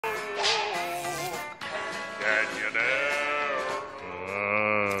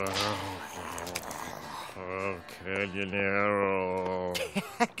Culinero.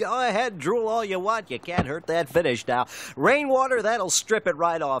 Go ahead, drool all you want. You can't hurt that finish now. Rainwater, that'll strip it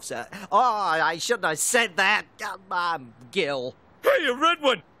right off. Oh, I shouldn't have said that. Come on, Gil. Hey, a red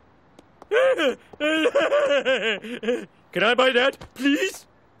one! Can I buy that, please?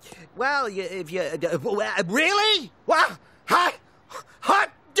 Well, if you... really? What?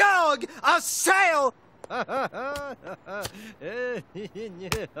 Hot dog! A sale!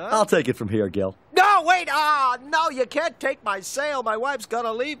 I'll take it from here, Gil. No, wait! No, you can't take my sale. My wife's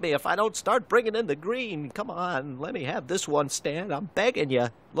gonna leave me if I don't start bringing in the green. Come on, let me have this one, Stan. I'm begging you.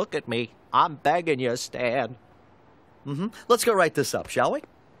 Look at me. I'm begging you, Stan. Let's go write this up, shall we?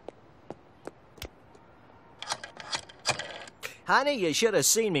 Honey, you should have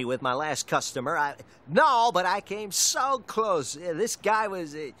seen me with my last customer. No, but I came so close. This guy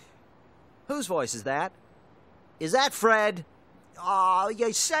was... whose voice is that? Is that Fred? Oh,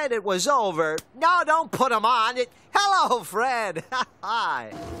 you said it was over. No, don't put him on. Hello, Fred.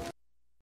 Hi.